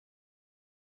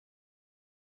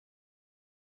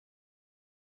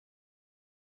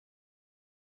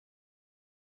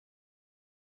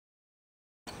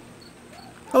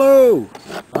Hello,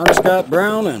 I'm Scott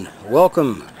Brown and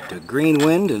welcome to Green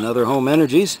Wind and Other Home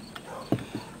Energies.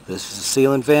 This is a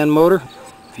ceiling fan motor.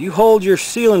 If you hold your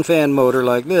ceiling fan motor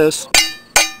like this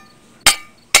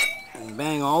and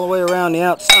bang all the way around the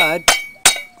outside,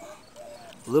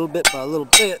 little bit by little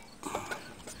bit,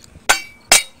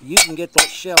 you can get that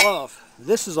shell off.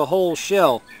 This is a whole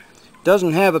shell. It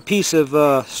doesn't have a piece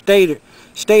of stator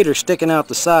sticking out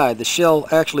the side. The shell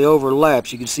actually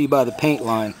overlaps. You can see by the paint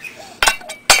line.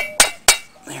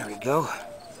 There we go.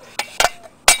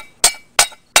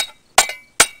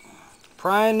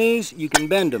 Prying these, you can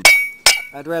bend them.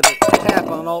 I'd rather tap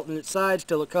on alternate sides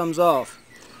till it comes off.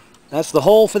 That's the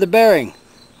hole for the bearing.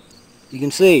 You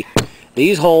can see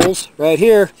these holes right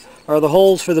here are the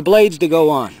holes for the blades to go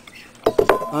on.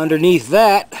 Underneath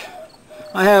that,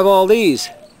 I have all these.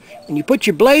 When you put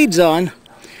your blades on,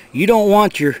 you don't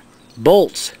want your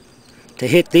bolts to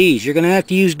hit these. You're going to have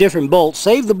to use different bolts.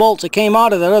 Save the bolts that came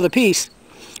out of that other piece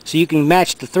so you can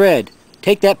match the thread.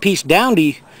 Take that piece down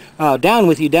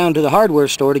with you down to the hardware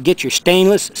store to get your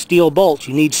stainless steel bolts.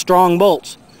 You need strong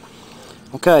bolts.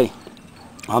 Okay,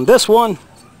 on this one,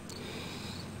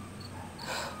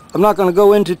 I'm not going to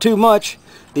go into too much.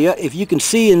 If you can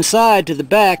see inside to the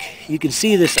back, you can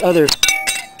see this other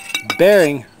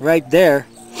bearing right there.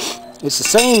 It's the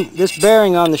same, this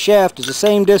bearing on the shaft is the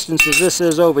same distance as this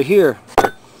is over here.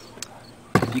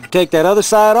 You can take that other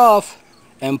side off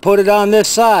and put it on this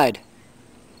side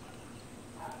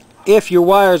if your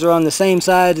wires are on the same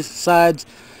sides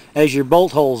as your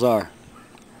bolt holes are.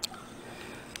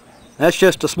 That's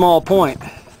just a small point.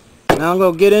 Now I'm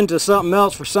going to get into something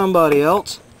else for somebody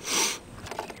else.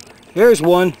 Here's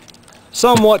one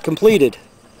somewhat completed.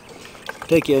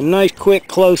 Take you a nice quick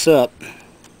close-up.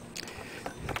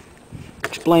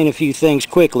 Explain a few things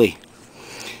quickly.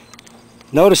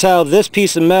 Notice how this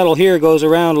piece of metal here goes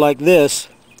around like this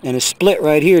and is split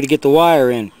right here to get the wire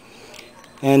in.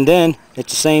 And then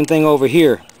it's the same thing over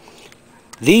here.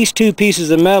 These two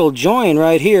pieces of metal join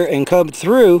right here and come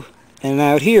through and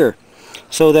out here,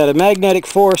 so that a magnetic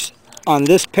force on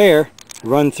this pair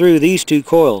run through these two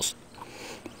coils.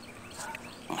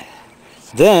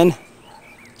 Then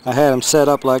I had them set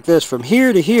up like this. From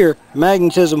here to here,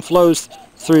 magnetism flows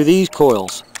through these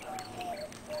coils.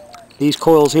 These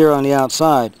coils here on the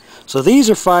outside. So these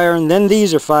are firing, then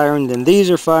these are firing, then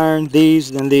these are firing,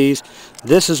 these, then these.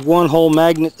 This is one whole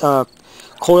magnet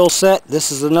coil set. This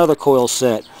is another coil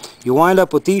set. You wind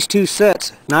up with these two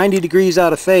sets 90 degrees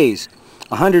out of phase.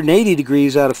 180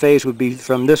 degrees out of phase would be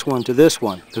from this one to this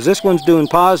one, because this one's doing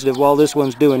positive while this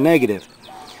one's doing negative.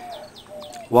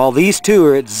 While these two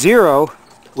are at zero,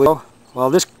 while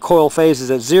this coil phase is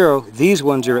at zero, these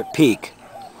ones are at peak.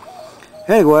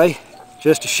 Anyway,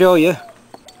 just to show you,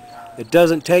 it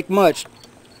doesn't take much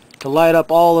to light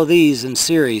up all of these in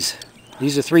series.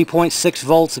 These are 3.6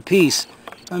 volts a piece.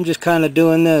 I'm just kind of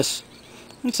doing this.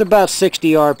 It's about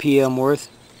 60 RPM worth.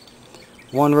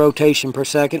 One rotation per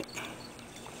second.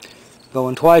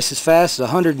 Going twice as fast as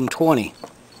 120.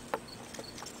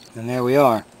 And there we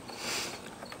are.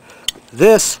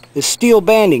 This is steel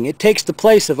banding. It takes the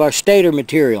place of our stator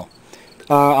material,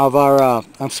 our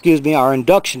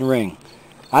induction ring.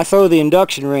 I throw the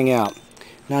induction ring out.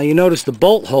 Now you notice the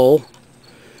bolt hole.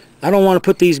 I don't want to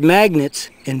put these magnets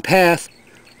in path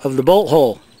of the bolt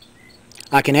hole.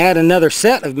 I can add another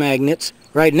set of magnets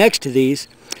right next to these,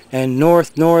 and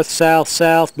north, north, south,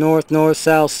 south, north, north,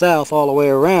 south, south, all the way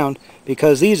around,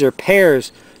 because these are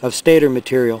pairs of stator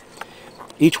material.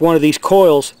 Each one of these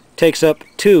coils takes up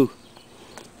two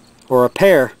or a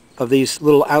pair of these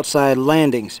little outside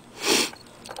landings,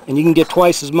 and you can get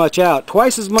twice as much out.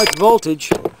 Twice as much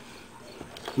voltage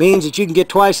means that you can get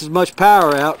twice as much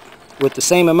power out with the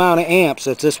same amount of amps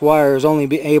that this wire is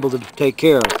only able to take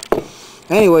care of.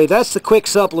 Anyway, that's the quick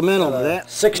supplemental to that.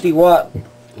 60-watt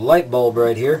light bulb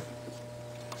right here,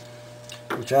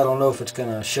 which I don't know if it's going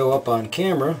to show up on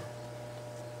camera.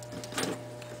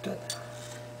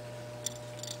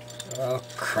 I'll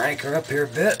crank her up here a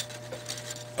bit.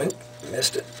 Oop,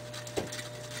 missed it.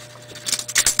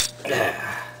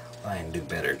 I can do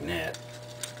better than that.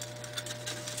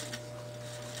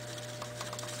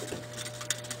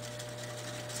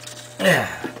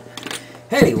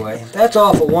 Anyway, that's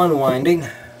off of one winding.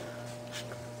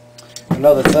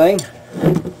 Another thing,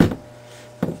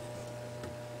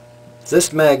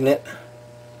 this magnet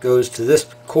goes to this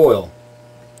coil.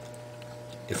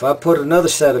 If I put another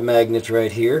set of magnets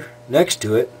right here next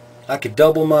to it, I could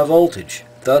double my voltage,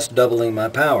 thus doubling my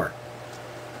power.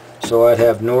 So I'd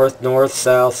have north, north,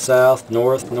 south, south,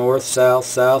 north, north, south,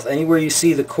 south. Anywhere you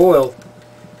see the coil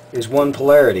is one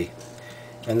polarity,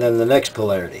 and then the next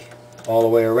polarity. all the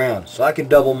way around. So I could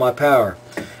double my power.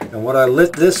 And what I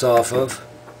lit this off of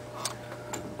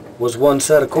was one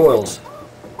set of coils,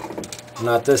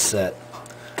 not this set.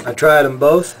 I tried them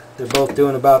both. They're both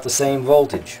doing about the same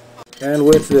voltage. And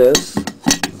with this,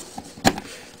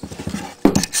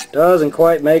 doesn't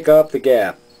quite make up the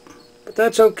gap. But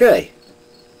that's okay.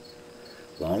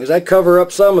 As long as I cover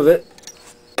up some of it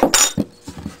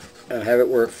and have it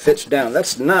where it fits down.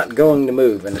 That's not going to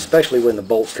move, and especially when the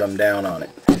bolts come down on it.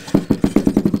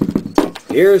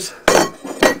 Here's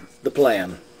the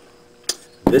plan.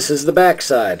 This is the back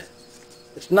side.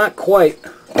 It's not quite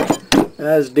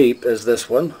as deep as this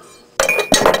one.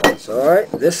 So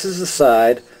alright, this is the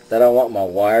side that I want my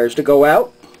wires to go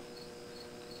out.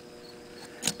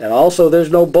 And also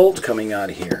there's no bolts coming out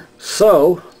of here.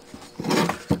 So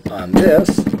on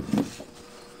this,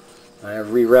 I have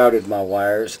rerouted my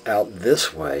wires out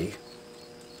this way,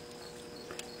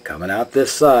 coming out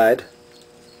this side.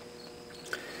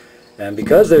 And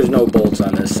because there's no bolts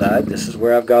on this side, this is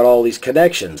where I've got all these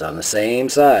connections on the same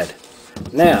side.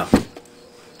 Now,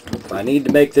 if I need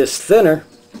to make this thinner,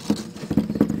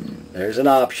 there's an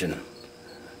option.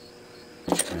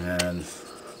 And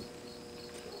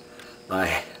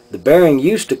the bearing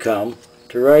used to come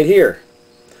to right here.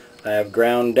 I have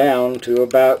ground down to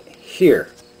about here.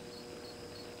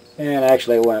 And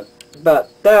actually I went about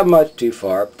that much too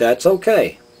far, but that's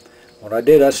okay. What I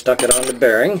did, I stuck it on the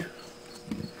bearing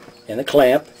in a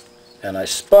clamp, and I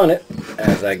spun it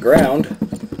as I ground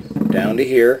down to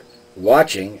here,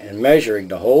 watching and measuring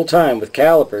the whole time with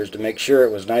calipers to make sure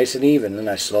it was nice and even. Then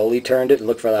I slowly turned it and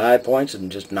looked for the high points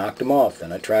and just knocked them off.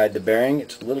 Then I tried the bearing.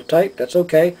 It's a little tight. That's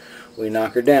okay. We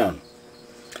knock her down.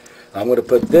 I'm going to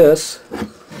put this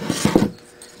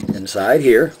inside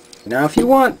here. Now if you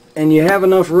want and you have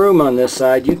enough room on this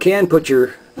side, you can put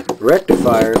your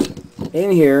rectifiers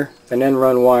in here and then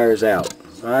run wires out.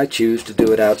 I choose to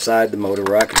do it outside the motor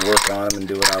where I can work on them and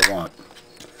do what I want.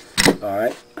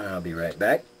 Alright, I'll be right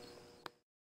back.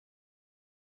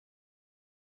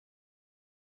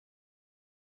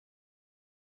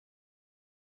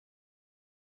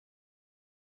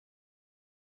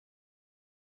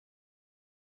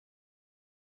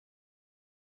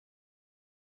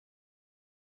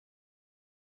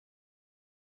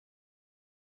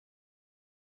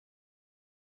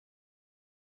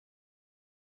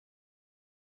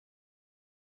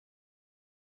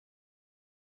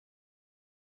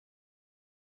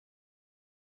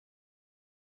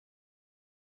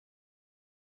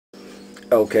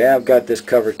 Okay, I've got this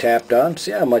cover tapped on.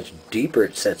 See how much deeper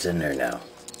it sets in there now.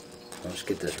 Let's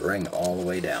get this ring all the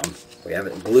way down. We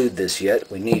haven't glued this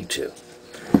yet. We need to.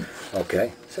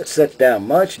 Okay, so it sets down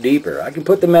much deeper. I can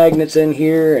put the magnets in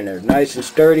here and they're nice and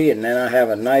sturdy, and then I have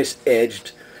a nice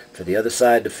edge for the other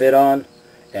side to fit on,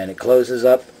 and it closes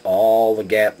up all the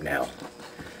gap now.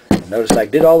 Notice I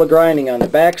did all the grinding on the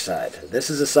back side. This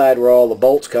is the side where all the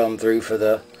bolts come through for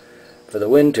the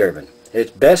wind turbine.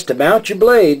 It's best to mount your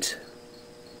blades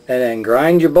and then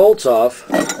grind your bolts off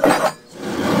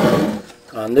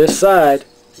on this side.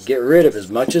 Get rid of as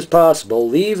much as possible.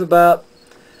 Leave about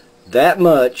that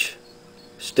much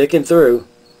sticking through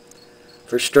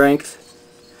for strength,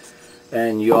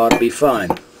 and you ought to be fine.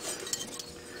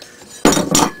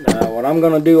 Now what I'm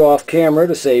going to do off camera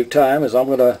to save time is I'm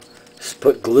going to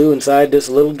put glue inside this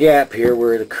little gap here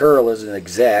where the curl isn't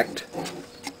exact,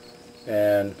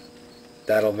 and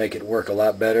that'll make it work a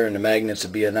lot better, and the magnets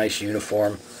will be a nice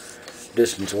uniform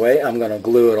distance away. I'm going to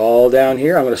glue it all down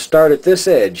here. I'm going to start at this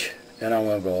edge, and I'm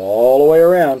going to go all the way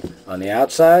around on the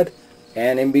outside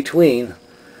and in between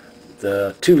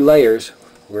the two layers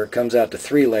where it comes out to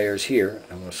 3 layers here.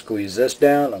 I'm going to squeeze this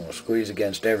down. I'm going to squeeze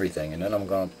against everything, and then I'm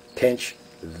going to pinch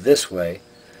this way,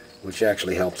 which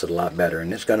actually helps it a lot better,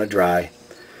 and it's going to dry.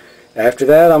 After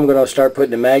that, I'm going to start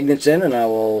putting the magnets in, and I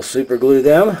will super glue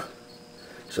them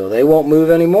so they won't move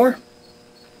anymore,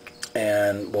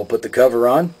 and we'll put the cover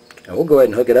on, and we'll go ahead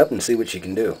and hook it up and see what you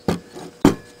can do.